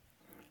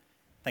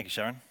Thank you,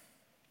 Sharon.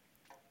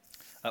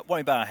 Why don't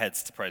we bow our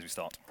heads to pray as we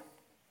start?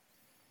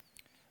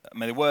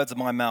 May the words of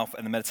my mouth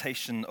and the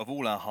meditation of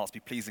all our hearts be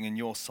pleasing in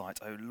your sight,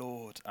 O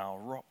Lord, our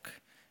rock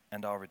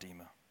and our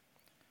Redeemer.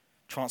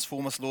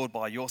 Transform us, Lord,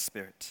 by your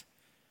Spirit.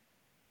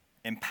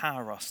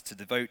 Empower us to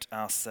devote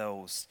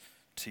ourselves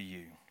to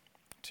you,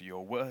 to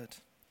your word,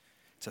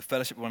 to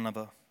fellowship with one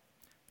another,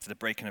 to the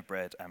breaking of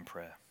bread and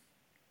prayer.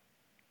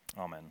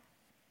 Amen.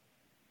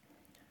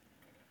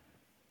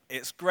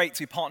 It's great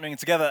to be partnering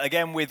together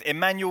again with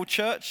Emmanuel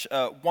Church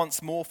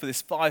once more for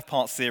this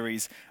 5-part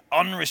series,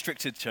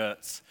 Unrestricted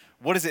Church.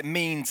 What does it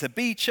mean to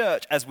be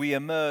church as we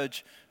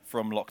emerge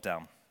from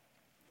lockdown?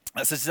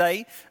 So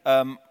today,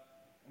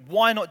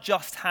 why not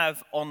just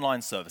have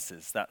online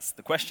services? That's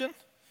the question.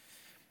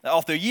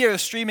 After a year of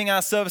streaming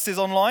our services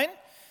online,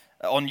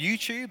 on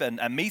YouTube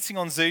and meeting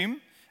on Zoom,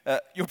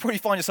 you'll probably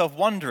find yourself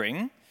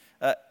wondering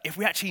if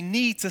we actually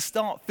need to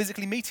start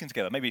physically meeting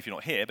together. Maybe if you're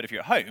not here, but if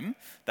you're at home,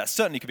 that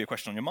certainly could be a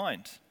question on your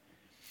mind.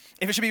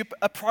 If it should be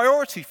a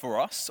priority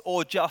for us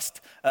or just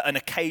an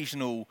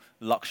occasional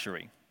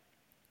luxury.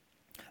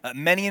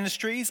 Many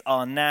industries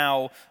are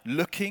now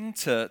looking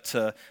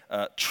to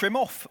trim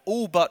off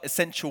all but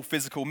essential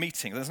physical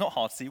meetings. It's not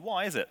hard to see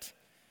why, is it?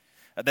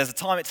 There's the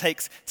time it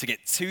takes to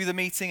get to the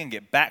meeting and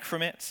get back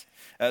from it.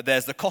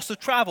 There's the cost of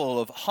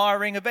travel, of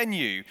hiring a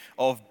venue,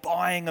 of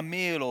buying a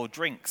meal or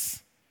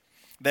drinks.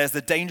 There's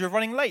the danger of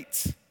running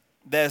late.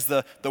 There's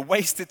the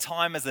wasted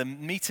time as a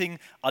meeting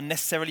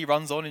unnecessarily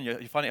runs on and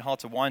you find it hard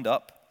to wind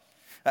up.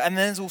 And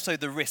there's also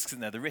the risks,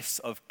 isn't there? The risks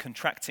of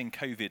contracting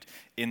COVID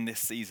in this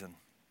season.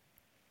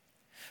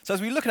 So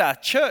as we look at our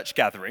church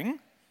gathering,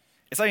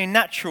 it's only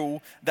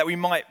natural that we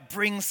might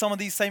bring some of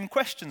these same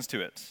questions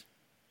to it.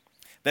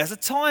 There's a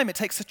time it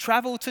takes to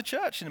travel to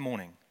church in the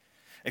morning.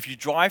 If you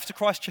drive to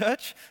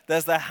Christchurch,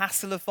 there's the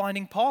hassle of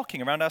finding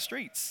parking around our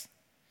streets.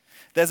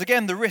 There's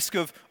again the risk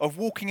of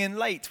walking in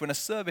late when a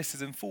service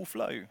is in full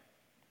flow.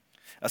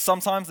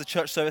 Sometimes the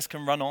church service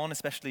can run on,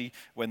 especially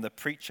when the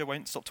preacher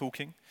won't stop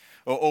talking,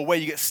 or where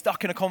you get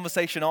stuck in a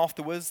conversation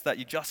afterwards that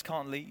you just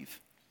can't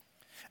leave.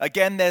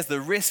 Again, there's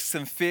the risks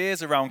and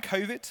fears around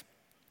COVID.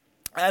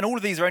 And all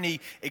of these are only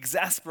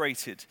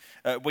exasperated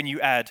when you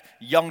add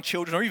young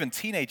children or even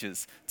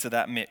teenagers to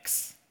that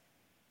mix.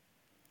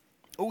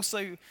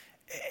 Also,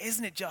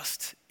 isn't it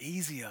just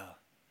easier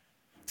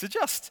to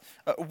just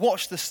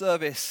watch the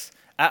service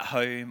at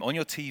home, on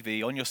your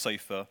TV, on your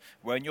sofa,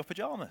 wearing your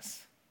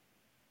pajamas?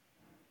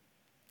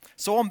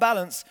 So on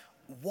balance,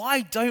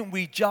 why don't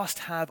we just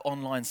have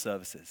online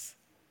services?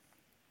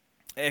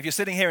 If you're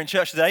sitting here in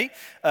church today,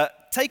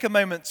 take a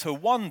moment to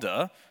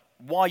wonder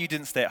why you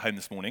didn't stay at home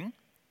this morning.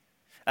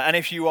 And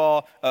if you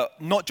are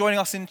not joining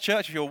us in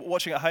church, if you're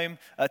watching at home,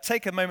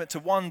 take a moment to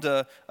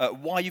wonder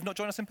why you've not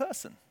joined us in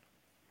person.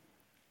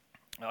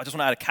 I just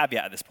want to add a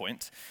caveat at this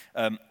point.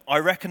 I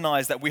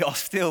recognize that we are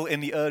still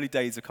in the early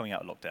days of coming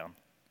out of lockdown.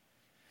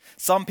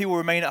 Some people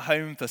remain at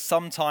home for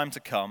some time to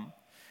come,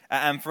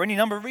 and for any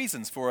number of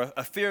reasons, for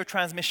a fear of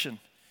transmission.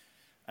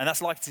 And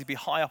that's likely to be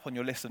high up on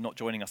your list of not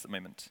joining us at the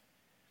moment.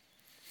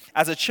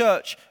 As a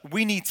church,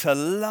 we need to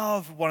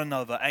love one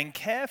another and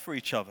care for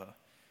each other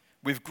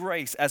with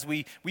grace as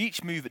we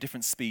each move at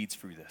different speeds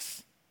through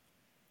this.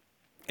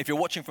 If you're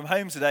watching from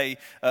home today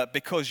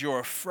because you're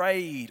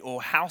afraid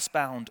or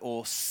housebound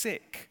or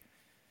sick,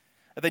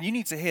 then you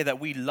need to hear that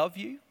we love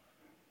you,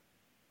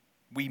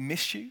 we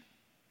miss you,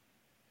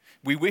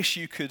 we wish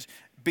you could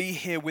be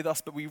here with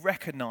us, but we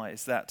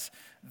recognize that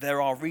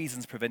there are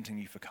reasons preventing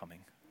you from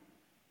coming.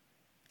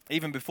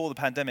 Even before the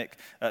pandemic,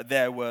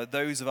 there were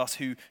those of us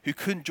who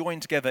couldn't join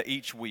together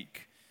each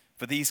week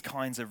for these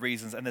kinds of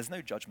reasons, and there's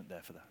no judgment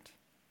there for that.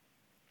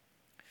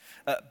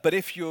 But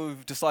if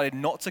you've decided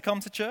not to come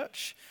to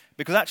church,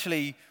 because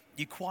actually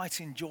you quite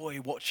enjoy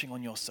watching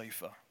on your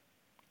sofa,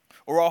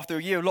 or after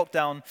a year of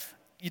lockdown,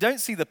 you don't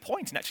see the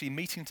point in actually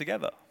meeting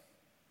together,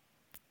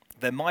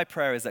 then my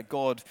prayer is that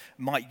God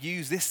might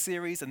use this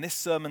series and this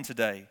sermon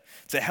today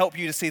to help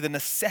you to see the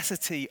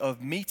necessity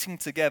of meeting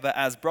together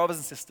as brothers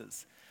and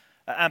sisters,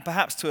 and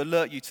perhaps to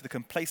alert you to the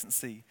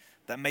complacency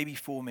that may be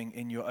forming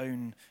in your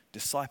own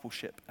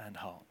discipleship and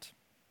heart.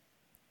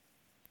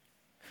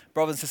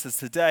 Brothers and sisters,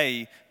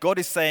 today, God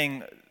is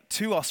saying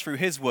to us through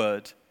his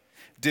word,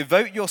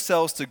 devote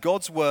yourselves to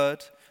God's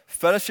word,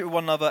 fellowship with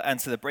one another, and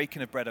to the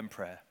breaking of bread and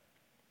prayer.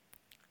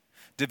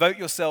 Devote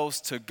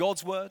yourselves to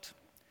God's word,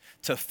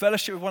 to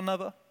fellowship with one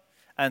another,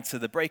 and to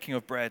the breaking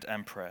of bread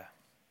and prayer.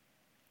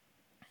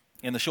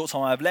 In the short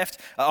time I have left,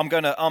 I'm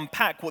going to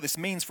unpack what this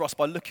means for us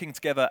by looking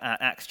together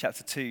at Acts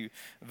chapter 2,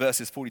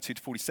 verses 42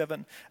 to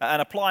 47,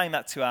 and applying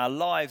that to our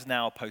lives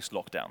now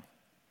post-lockdown.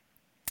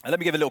 Let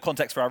me give a little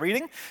context for our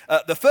reading.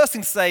 The first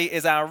thing to say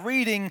is our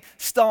reading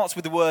starts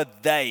with the word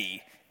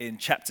they in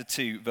chapter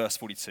 2, verse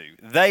 42.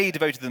 They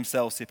devoted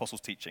themselves to the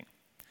apostles' teaching.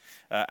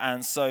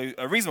 And so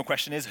a reasonable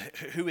question is,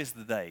 who is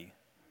the they?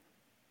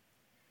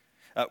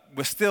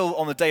 We're still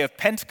on the day of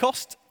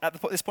Pentecost at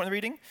this point in the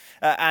reading.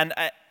 And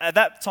at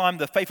that time,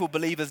 the faithful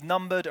believers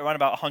numbered around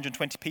about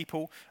 120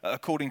 people,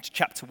 according to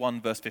chapter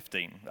 1, verse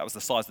 15. That was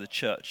the size of the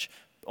church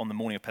on the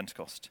morning of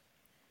Pentecost.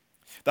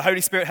 The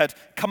Holy Spirit had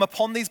come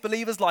upon these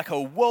believers like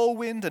a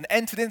whirlwind and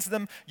entered into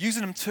them,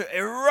 using them to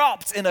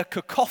erupt in a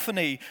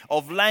cacophony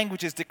of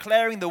languages,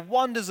 declaring the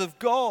wonders of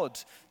God.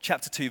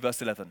 Chapter 2,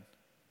 verse 11.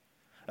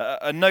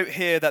 A note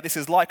here that this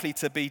is likely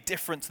to be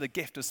different to the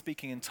gift of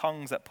speaking in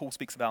tongues that Paul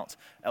speaks about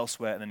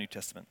elsewhere in the New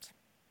Testament.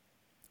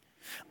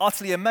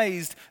 Utterly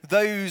amazed,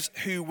 those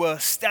who were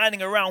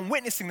standing around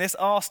witnessing this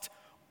asked,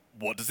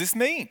 "What does this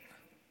mean?"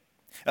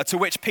 To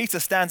which Peter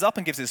stands up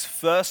and gives his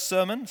first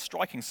sermon,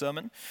 striking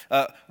sermon,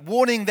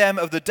 warning them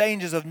of the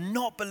dangers of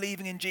not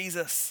believing in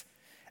Jesus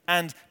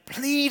and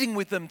pleading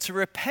with them to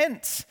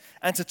repent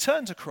and to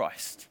turn to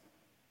Christ.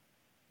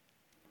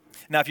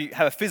 Now, if you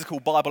have a physical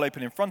Bible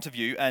open in front of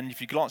you, and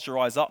if you glance your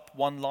eyes up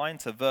one line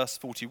to verse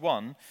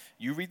 41,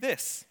 you read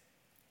this.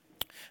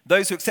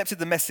 Those who accepted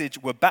the message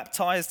were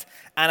baptized,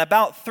 and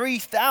about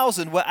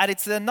 3,000 were added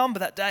to their number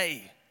that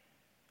day.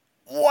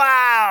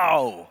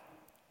 Wow!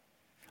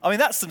 I mean,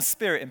 that's some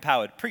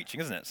spirit-empowered preaching,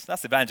 isn't it?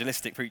 That's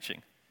evangelistic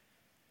preaching.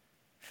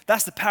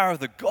 That's the power of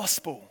the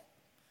gospel.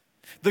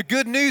 The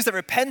good news that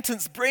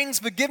repentance brings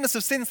forgiveness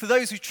of sins to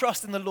those who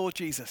trust in the Lord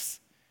Jesus.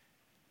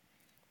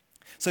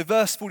 So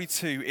verse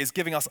 42 is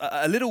giving us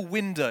a little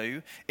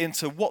window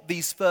into what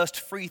these first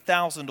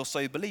 3,000 or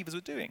so believers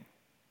were doing.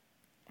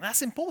 And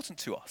that's important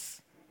to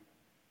us.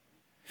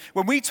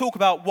 When we talk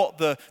about what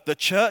the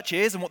church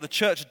is and what the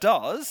church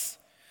does,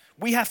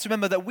 we have to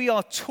remember that we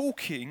are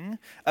talking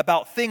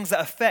about things that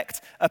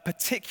affect a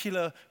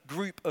particular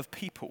group of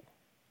people.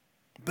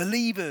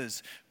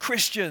 Believers,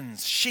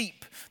 Christians,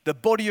 sheep, the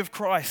body of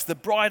Christ, the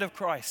bride of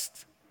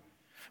Christ.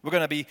 We're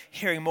going to be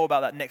hearing more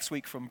about that next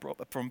week from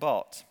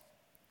Bart.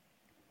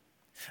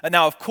 And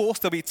now, of course,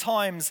 there'll be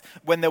times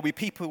when there'll be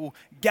people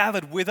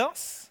gathered with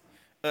us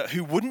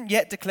who wouldn't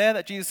yet declare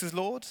that Jesus is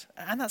Lord,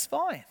 and that's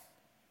fine.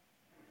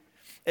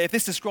 If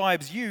this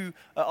describes you,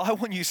 I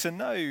want you to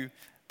know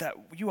that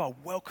you are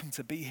welcome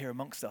to be here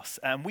amongst us.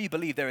 And we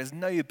believe there is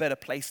no better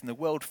place in the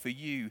world for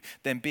you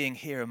than being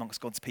here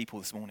amongst God's people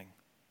this morning.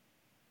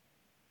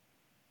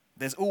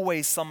 There's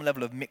always some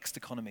level of mixed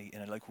economy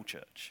in a local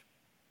church.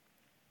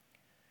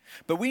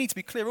 But we need to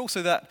be clear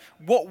also that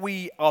what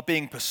we are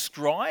being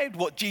prescribed,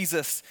 what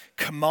Jesus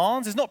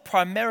commands, is not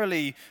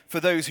primarily for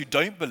those who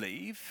don't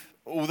believe,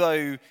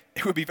 although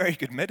it would be very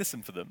good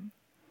medicine for them,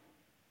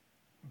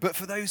 but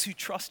for those who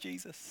trust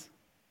Jesus.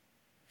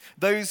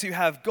 Those who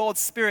have God's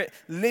Spirit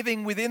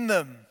living within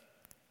them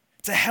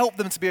to help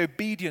them to be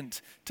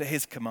obedient to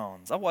his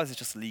commands. Otherwise, it's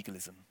just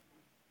legalism.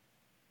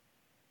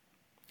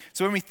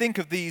 So when we think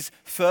of these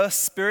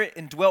first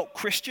Spirit-indwelt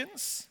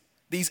Christians,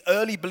 these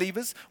early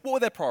believers, what were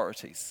their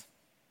priorities?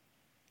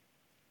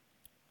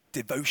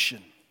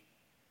 Devotion.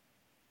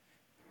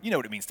 You know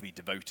what it means to be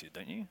devoted,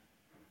 don't you?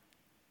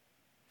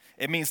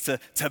 It means to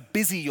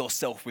busy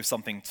yourself with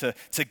something,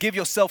 to give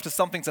yourself to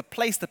something, to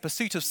place the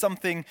pursuit of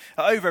something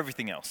over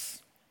everything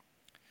else.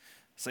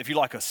 So if you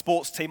like a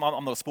sports team,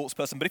 I'm not a sports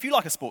person, but if you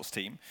like a sports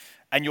team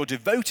and you're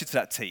devoted to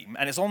that team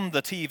and it's on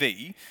the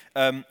TV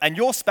and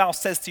your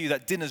spouse says to you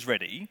that dinner's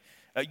ready,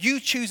 you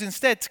choose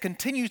instead to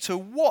continue to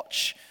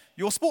watch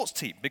your sports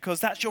team because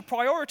that's your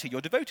priority.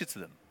 You're devoted to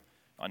them.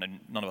 I know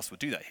none of us would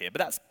do that here, but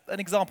that's an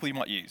example you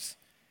might use.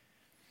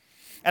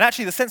 And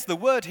actually the sense of the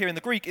word here in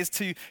the Greek is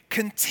to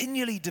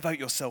continually devote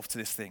yourself to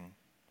this thing.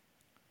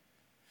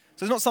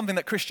 So it's not something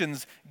that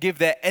Christians give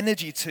their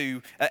energy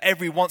to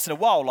every once in a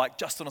while, like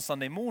just on a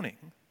Sunday morning,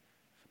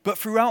 but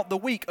throughout the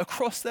week,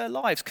 across their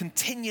lives,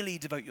 continually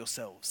devote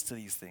yourselves to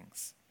these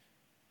things.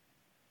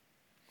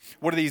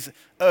 What are these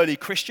early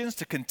Christians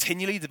to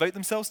continually devote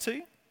themselves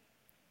to?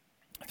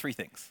 3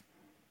 things.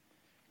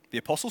 The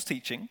apostles'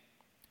 teaching,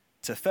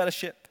 to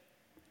fellowship,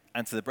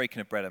 and to the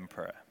breaking of bread and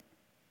prayer.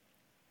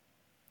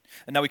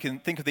 And now we can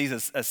think of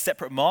these as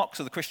separate marks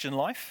of the Christian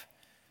life,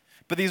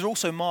 but these are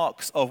also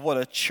marks of what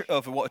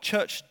a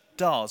church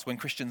does when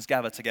Christians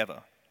gather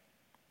together.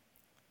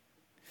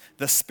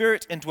 The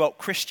Spirit-indwelt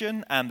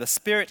Christian and the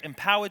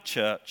Spirit-empowered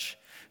church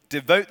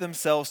devote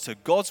themselves to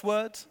God's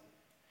word,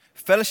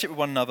 fellowship with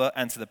one another,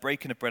 and to the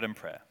breaking of bread and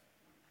prayer.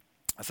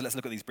 So let's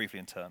look at these briefly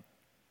in turn.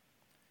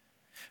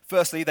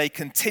 Firstly, they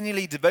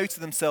continually devoted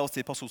themselves to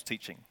the apostles'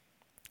 teaching.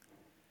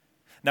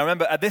 Now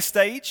remember, at this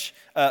stage,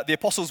 the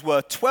apostles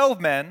were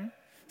 12 men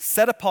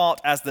set apart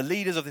as the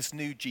leaders of this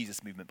new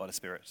Jesus movement by the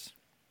Spirit.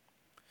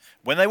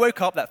 When they woke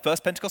up that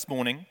first Pentecost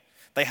morning,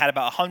 they had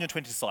about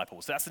 120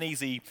 disciples. So that's an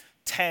easy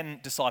 10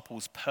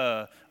 disciples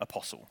per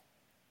apostle.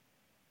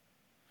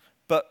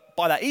 But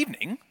by that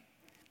evening,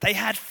 they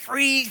had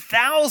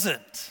 3,000.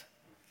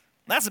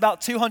 That's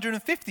about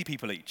 250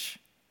 people each.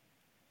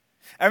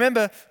 And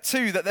remember,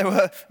 too, that there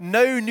were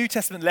no New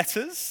Testament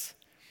letters.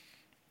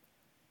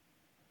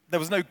 There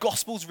was no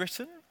Gospels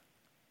written.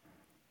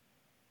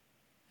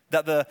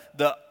 That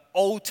the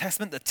Old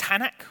Testament, the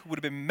Tanakh, would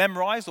have been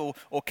memorized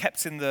or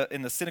kept in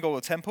the synagogue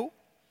or temple.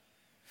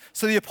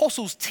 So the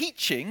apostles'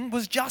 teaching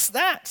was just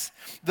that,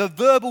 the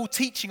verbal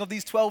teaching of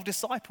these 12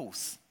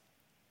 disciples.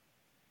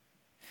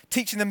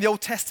 Teaching them the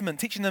Old Testament,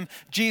 teaching them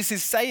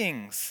Jesus'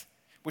 sayings,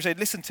 which they'd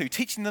listened to,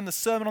 teaching them the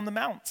Sermon on the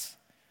Mount.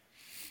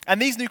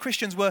 And these new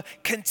Christians were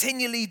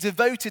continually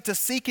devoted to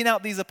seeking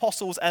out these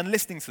apostles and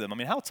listening to them. I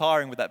mean, how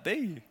tiring would that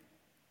be?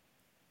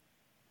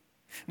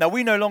 Now,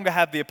 we no longer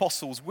have the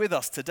apostles with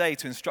us today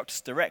to instruct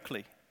us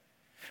directly,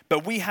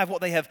 but we have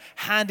what they have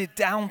handed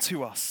down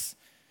to us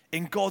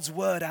in God's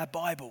word, our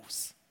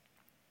Bibles.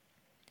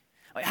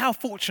 Like, how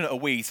fortunate are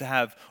we to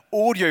have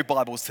audio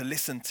Bibles to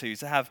listen to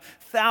have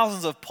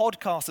thousands of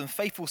podcasts and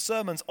faithful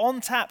sermons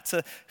on tap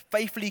to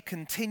faithfully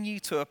continue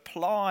to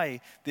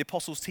apply the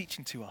apostles'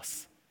 teaching to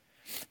us,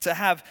 to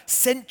have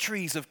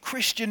centuries of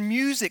Christian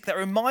music that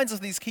reminds us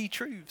of these key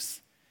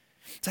truths,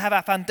 to have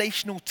our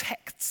foundational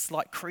texts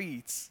like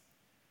creeds.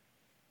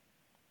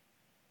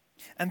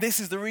 And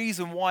this is the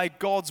reason why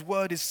God's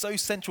word is so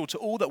central to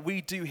all that we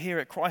do here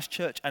at Christ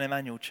Church and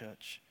Emmanuel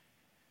Church.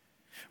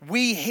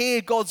 We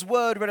hear God's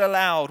word read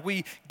aloud.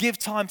 We give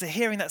time to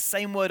hearing that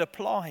same word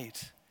applied.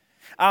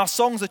 Our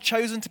songs are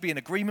chosen to be in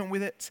agreement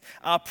with it.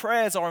 Our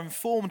prayers are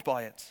informed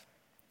by it.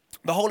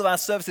 The whole of our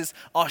services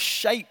are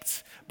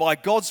shaped by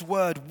God's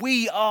word.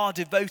 We are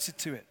devoted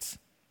to it.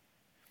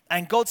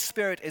 And God's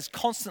Spirit is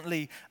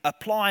constantly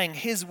applying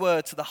his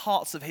word to the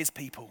hearts of his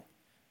people.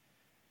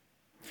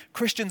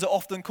 Christians are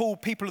often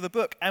called people of the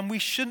book, and we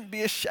shouldn't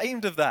be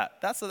ashamed of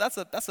that. That's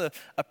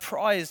a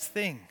prized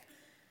thing.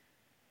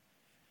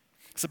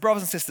 So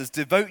brothers and sisters,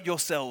 devote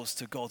yourselves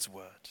to God's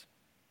word.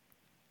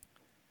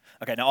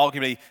 Okay, now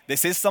arguably,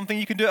 this is something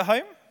you can do at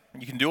home,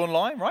 and you can do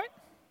online, right?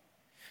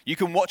 You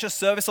can watch a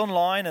service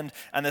online,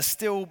 and there's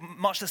still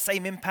much the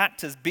same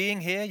impact as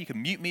being here. You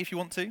can mute me if you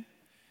want to.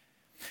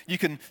 You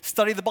can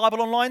study the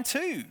Bible online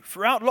too.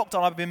 Throughout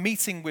lockdown, I've been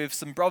meeting with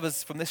some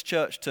brothers from this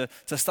church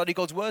to study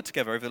God's word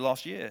together over the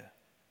last year.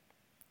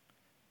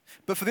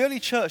 But for the early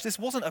church, this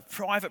wasn't a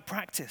private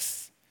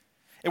practice.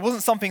 It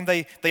wasn't something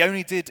they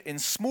only did in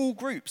small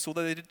groups,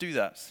 although they did do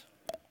that.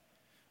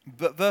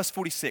 But verse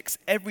 46,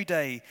 every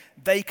day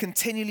they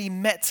continually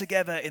met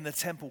together in the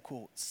temple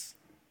courts.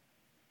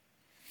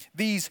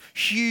 These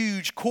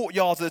huge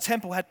courtyards of the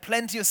temple had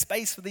plenty of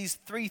space for these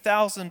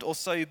 3,000 or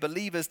so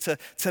believers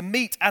to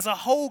meet as a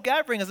whole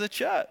gathering, as a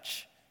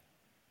church.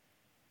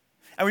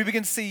 And we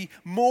begin to see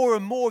more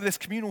and more of this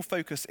communal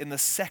focus in the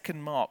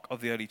second mark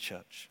of the early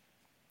church.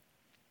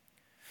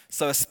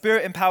 So a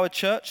Spirit-empowered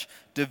church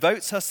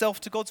devotes herself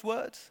to God's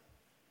word.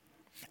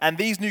 And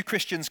these new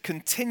Christians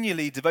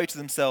continually devoted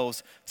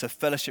themselves to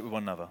fellowship with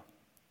one another.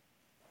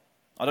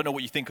 I don't know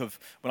what you think of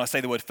when I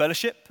say the word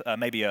fellowship,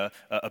 maybe a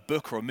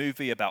book or a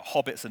movie about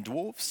hobbits and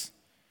dwarves.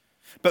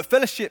 But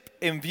fellowship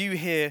in view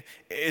here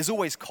is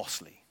always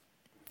costly.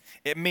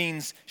 It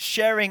means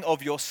sharing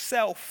of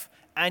yourself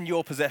and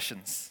your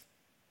possessions.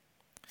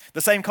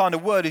 The same kind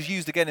of word is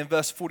used again in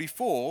verse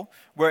 44,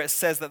 where it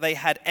says that they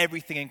had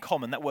everything in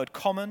common. That word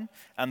common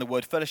and the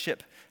word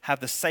fellowship have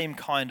the same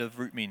kind of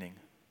root meaning.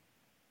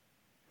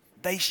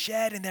 They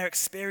shared in their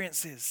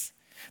experiences.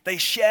 They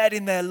shared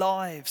in their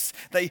lives.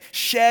 They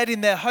shared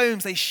in their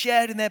homes. They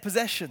shared in their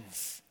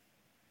possessions.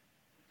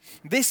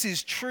 This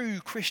is true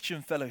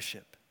Christian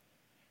fellowship.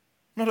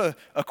 Not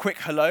a quick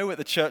hello at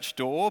the church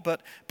door,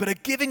 but a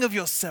giving of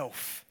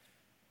yourself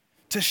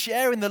to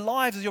share in the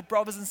lives of your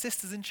brothers and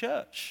sisters in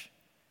church.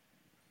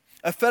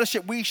 A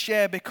fellowship we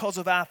share because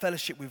of our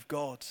fellowship with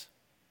God.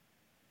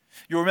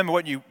 You'll remember,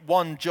 won't you,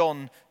 1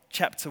 John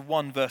chapter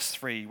 1 verse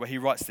 3, where he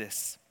writes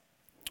this.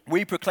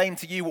 We proclaim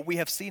to you what we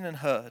have seen and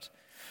heard,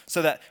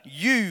 so that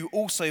you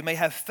also may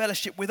have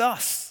fellowship with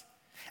us.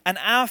 And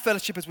our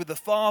fellowship is with the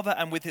Father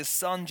and with his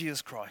Son,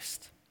 Jesus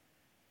Christ.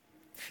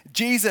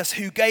 Jesus,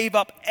 who gave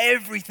up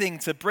everything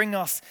to bring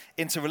us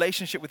into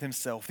relationship with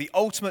himself, the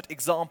ultimate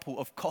example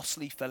of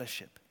costly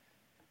fellowship.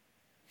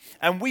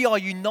 And we are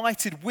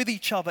united with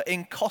each other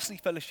in costly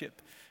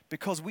fellowship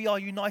because we are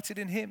united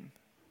in him.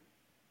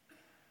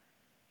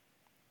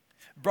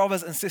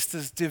 Brothers and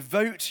sisters,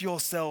 devote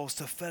yourselves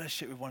to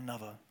fellowship with one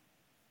another.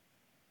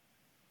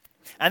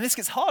 And this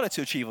gets harder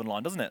to achieve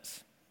online, doesn't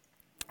it?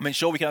 I mean,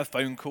 sure, we can have a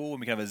phone call and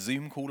we can have a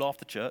Zoom call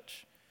after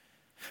church.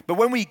 But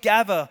when we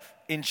gather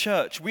in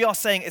church, we are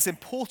saying it's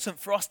important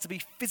for us to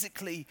be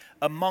physically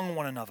among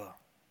one another.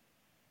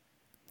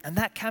 And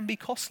that can be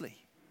costly.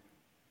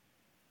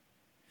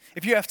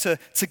 If you have to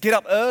get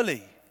up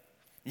early,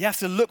 you have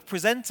to look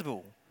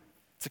presentable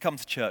to come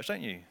to church,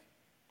 don't you?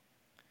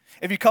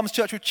 If you come to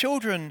church with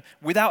children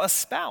without a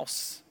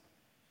spouse,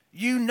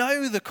 you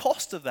know the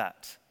cost of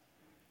that.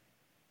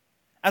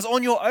 As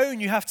on your own,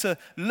 you have to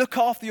look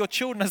after your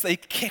children as they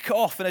kick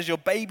off and as your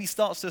baby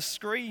starts to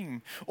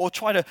scream, or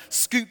try to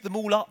scoop them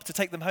all up to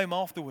take them home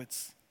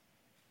afterwards.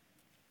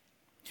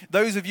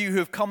 Those of you who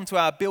have come to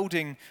our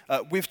building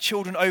with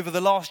children over the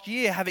last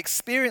year have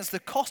experienced the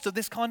cost of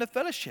this kind of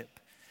fellowship.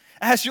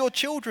 As your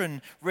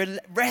children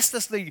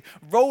restlessly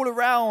roll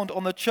around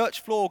on the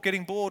church floor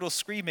getting bored or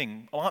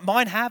screaming.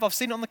 Mine have, I've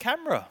seen it on the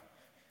camera.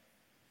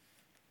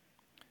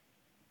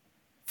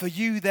 For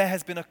you, there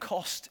has been a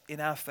cost in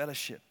our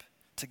fellowship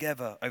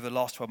together over the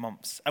last 12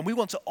 months. And we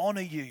want to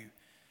honor you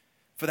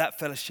for that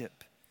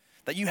fellowship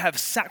that you have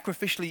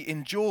sacrificially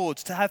endured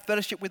to have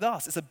fellowship with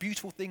us. It's a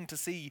beautiful thing to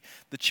see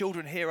the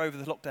children here over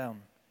the lockdown.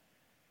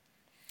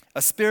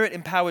 A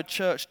Spirit-empowered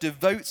church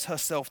devotes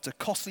herself to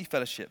costly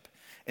fellowship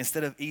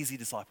instead of easy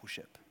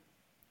discipleship.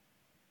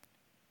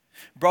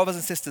 Brothers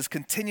and sisters,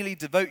 continually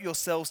devote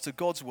yourselves to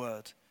God's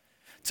word,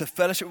 to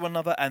fellowship with one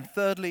another, and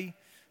thirdly,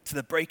 to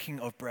the breaking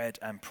of bread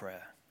and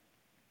prayer.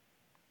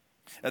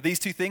 These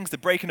two things, the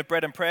breaking of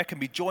bread and prayer, can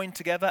be joined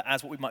together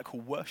as what we might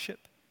call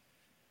worship.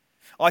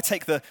 I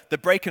take the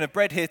breaking of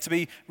bread here to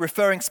be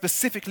referring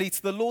specifically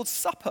to the Lord's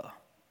Supper,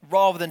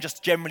 rather than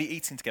just generally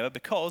eating together,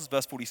 because,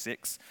 verse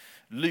 46,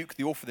 Luke,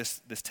 the author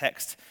of this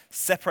text,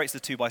 separates the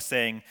two by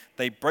saying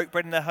they broke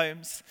bread in their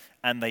homes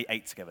and they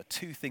ate together.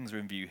 Two things are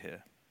in view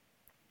here.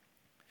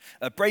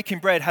 Breaking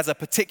bread has a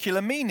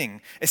particular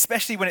meaning,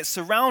 especially when it's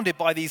surrounded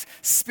by these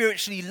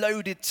spiritually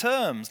loaded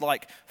terms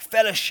like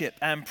fellowship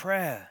and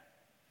prayer.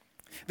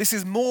 This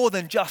is more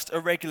than just a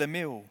regular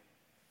meal.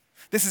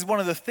 This is one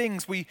of the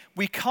things we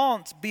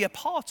can't be a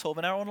part of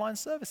in our online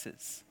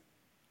services.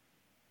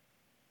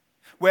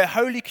 Where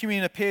Holy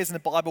Communion appears in the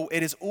Bible,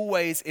 it is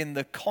always in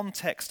the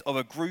context of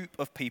a group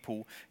of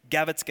people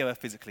gathered together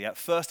physically. At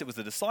first, it was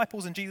the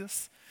disciples and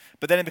Jesus,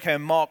 but then it became a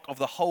mark of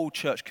the whole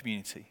church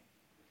community.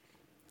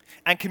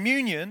 And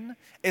communion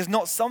is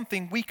not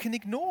something we can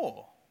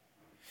ignore.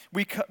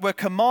 We're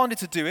commanded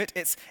to do it.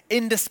 It's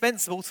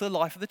indispensable to the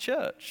life of the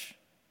church.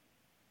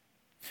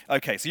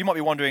 Okay, so you might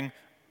be wondering,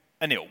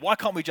 Anil, why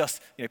can't we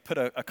just put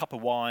a cup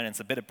of wine and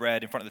some bit of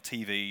bread in front of the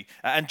TV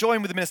and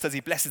join with the minister as he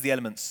blesses the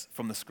elements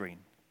from the screen?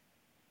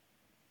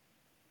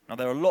 Now,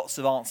 there are lots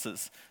of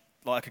answers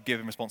that I could give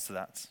in response to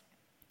that.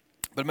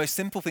 But the most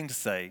simple thing to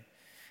say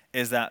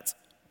is that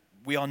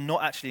we are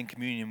not actually in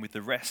communion with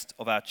the rest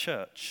of our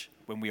church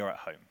when we are at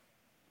home.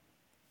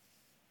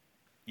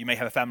 You may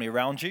have a family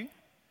around you,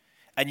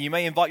 and you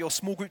may invite your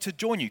small group to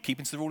join you,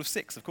 keeping to the rule of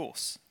 6, of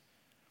course.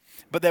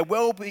 But there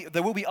will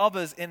be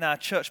others in our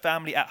church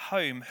family at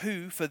home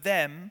who, for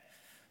them,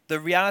 the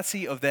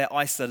reality of their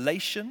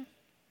isolation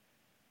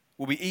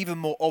will be even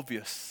more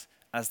obvious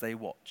as they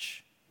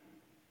watch.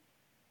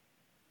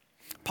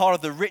 Part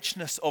of the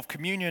richness of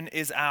communion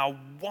is our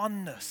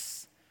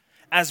oneness,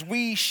 as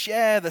we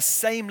share the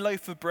same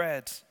loaf of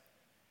bread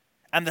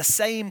and the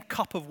same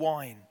cup of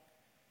wine.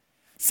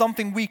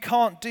 Something we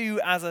can't do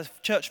as a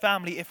church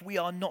family if we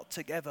are not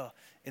together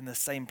in the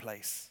same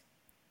place.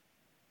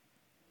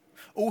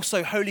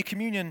 Also, Holy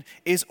Communion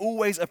is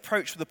always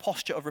approached with a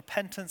posture of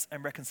repentance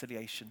and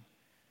reconciliation.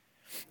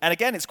 And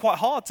again, it's quite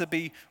hard to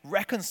be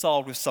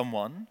reconciled with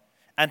someone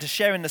and to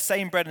share in the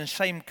same bread and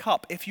same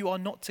cup if you are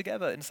not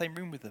together in the same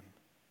room with them.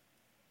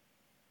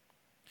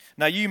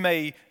 Now, you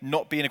may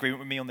not be in agreement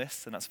with me on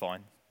this, and that's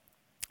fine.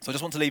 So I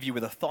just want to leave you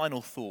with a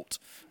final thought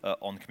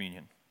on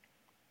communion.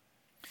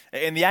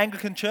 In the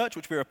Anglican Church,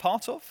 which we're a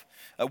part of,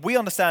 we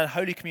understand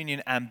Holy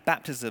Communion and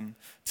baptism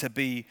to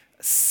be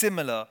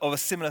of a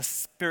similar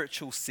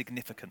spiritual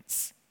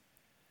significance.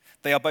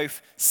 They are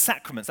both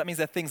sacraments. That means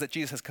they're things that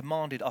Jesus has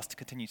commanded us to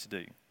continue to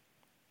do.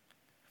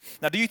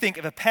 Now, do you think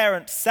if a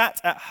parent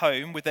sat at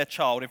home with their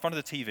child in front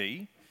of the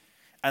TV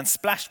and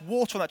splashed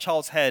water on that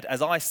child's head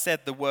as I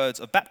said the words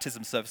of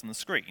baptism service on the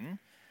screen,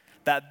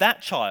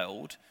 that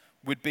child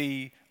would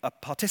be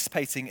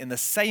participating in the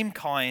same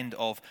kind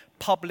of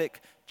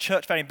public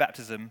church family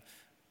baptism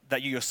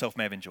that you yourself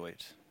may have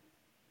enjoyed?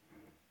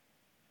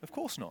 Of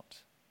course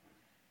not.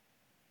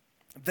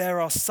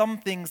 There are some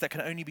things that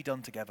can only be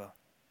done together.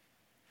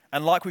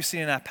 And like we've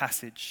seen in our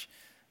passage,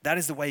 that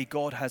is the way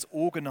God has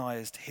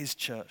organized his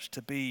church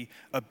to be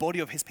a body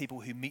of his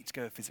people who meet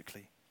together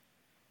physically.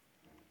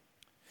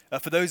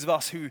 For those of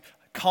us who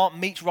can't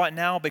meet right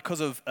now because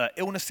of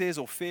illnesses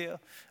or fear,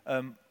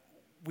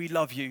 we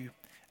love you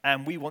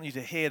and we want you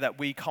to hear that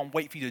we can't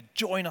wait for you to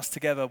join us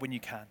together when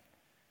you can.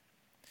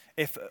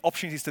 If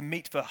opportunities to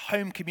meet for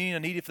home communion are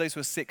needed for those who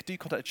are sick, do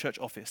contact the church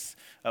office.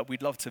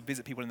 We'd love to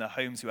visit people in their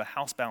homes who are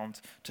housebound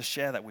to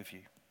share that with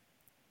you.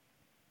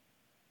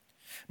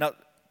 Now,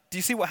 do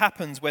you see what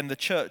happens when the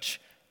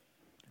church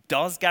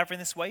does gather in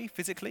this way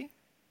physically?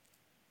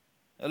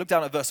 Look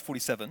down at verse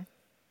 47.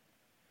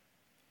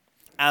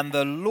 And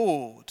the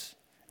Lord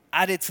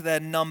added to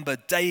their number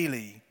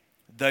daily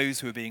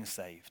those who were being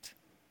saved.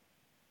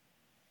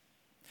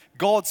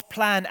 God's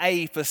plan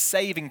A for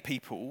saving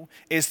people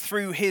is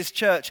through his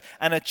church,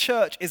 and a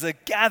church is a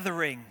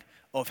gathering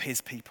of his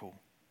people.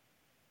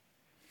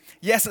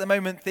 Yes, at the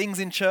moment, things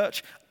in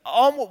church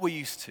aren't what we're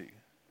used to.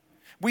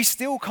 We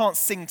still can't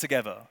sing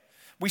together.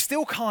 We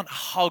still can't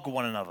hug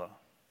one another.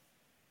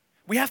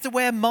 We have to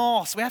wear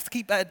masks. We have to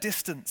keep at a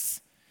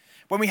distance.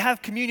 When we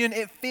have communion,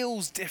 it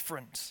feels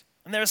different.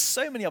 And there are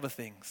so many other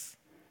things.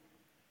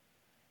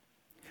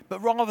 But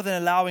rather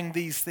than allowing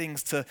these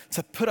things to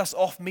put us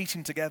off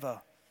meeting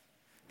together,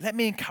 let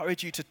me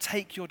encourage you to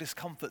take your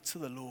discomfort to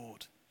the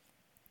Lord.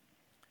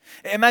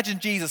 Imagine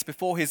Jesus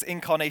before his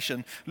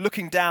incarnation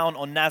looking down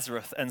on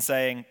Nazareth and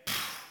saying,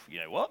 you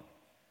know what?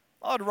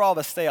 I'd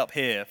rather stay up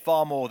here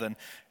far more than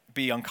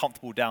be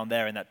uncomfortable down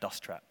there in that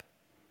dust trap.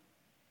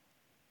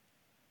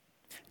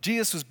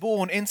 Jesus was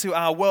born into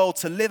our world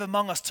to live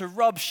among us, to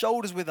rub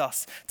shoulders with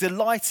us,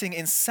 delighting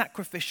in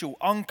sacrificial,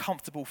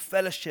 uncomfortable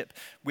fellowship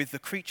with the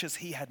creatures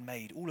he had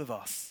made, all of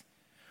us.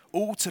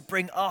 all to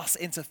bring us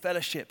into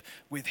fellowship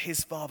with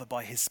his Father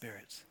by his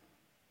Spirit.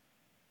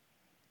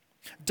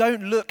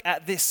 Don't look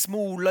at this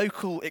small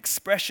local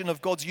expression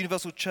of God's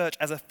universal church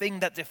as a thing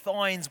that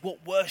defines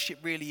what worship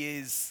really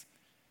is.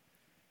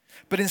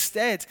 But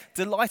instead,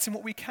 delight in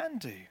what we can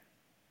do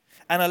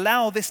and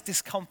allow this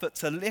discomfort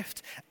to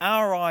lift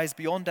our eyes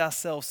beyond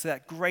ourselves to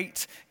that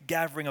great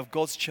gathering of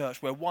God's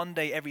church where one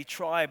day every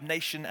tribe,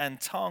 nation,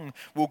 and tongue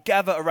will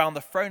gather around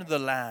the throne of the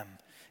Lamb,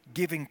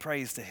 giving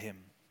praise to him.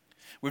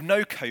 With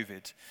no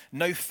COVID,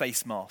 no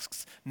face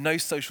masks, no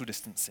social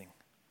distancing.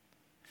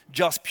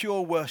 Just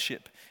pure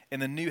worship in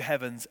the new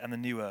heavens and the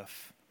new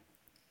earth.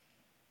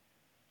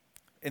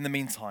 In the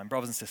meantime,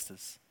 brothers and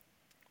sisters,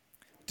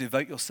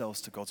 devote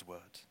yourselves to God's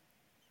word,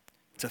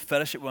 to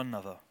fellowship with one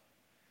another,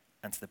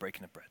 and to the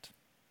breaking of bread.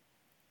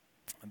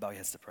 And bow your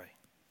heads to pray.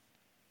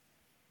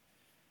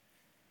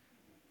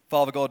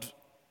 Father God,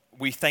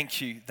 we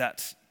thank you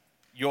that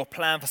your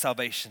plan for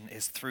salvation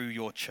is through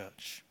your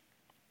church.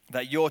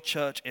 That your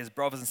church is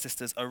brothers and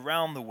sisters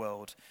around the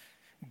world,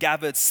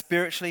 gathered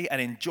spiritually and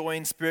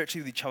enjoined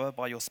spiritually with each other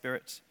by your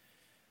Spirit,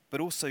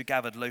 but also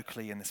gathered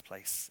locally in this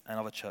place and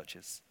other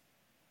churches.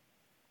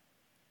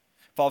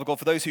 Father God,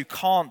 for those who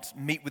can't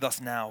meet with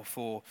us now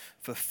for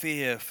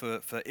fear,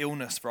 for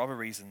illness, for other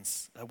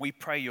reasons, we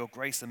pray your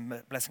grace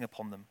and blessing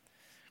upon them,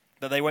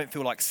 that they won't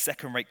feel like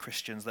second-rate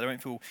Christians, that they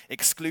won't feel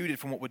excluded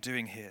from what we're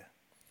doing here.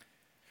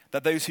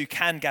 That those who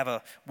can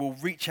gather will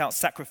reach out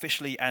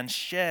sacrificially and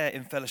share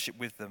in fellowship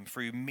with them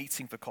through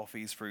meeting for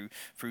coffees, through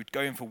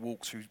going for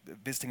walks, through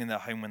visiting in their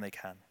home when they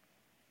can.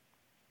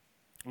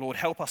 Lord,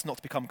 help us not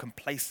to become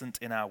complacent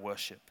in our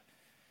worship.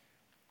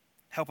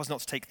 Help us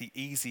not to take the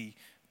easy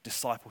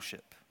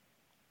discipleship,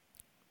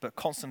 but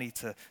constantly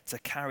to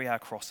carry our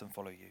cross and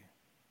follow you.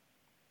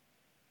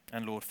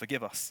 And Lord,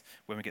 forgive us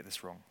when we get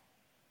this wrong.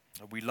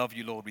 We love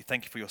you, Lord. We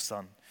thank you for your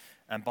Son,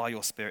 and by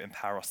your Spirit,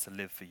 empower us to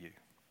live for you.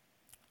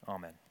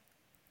 Amen.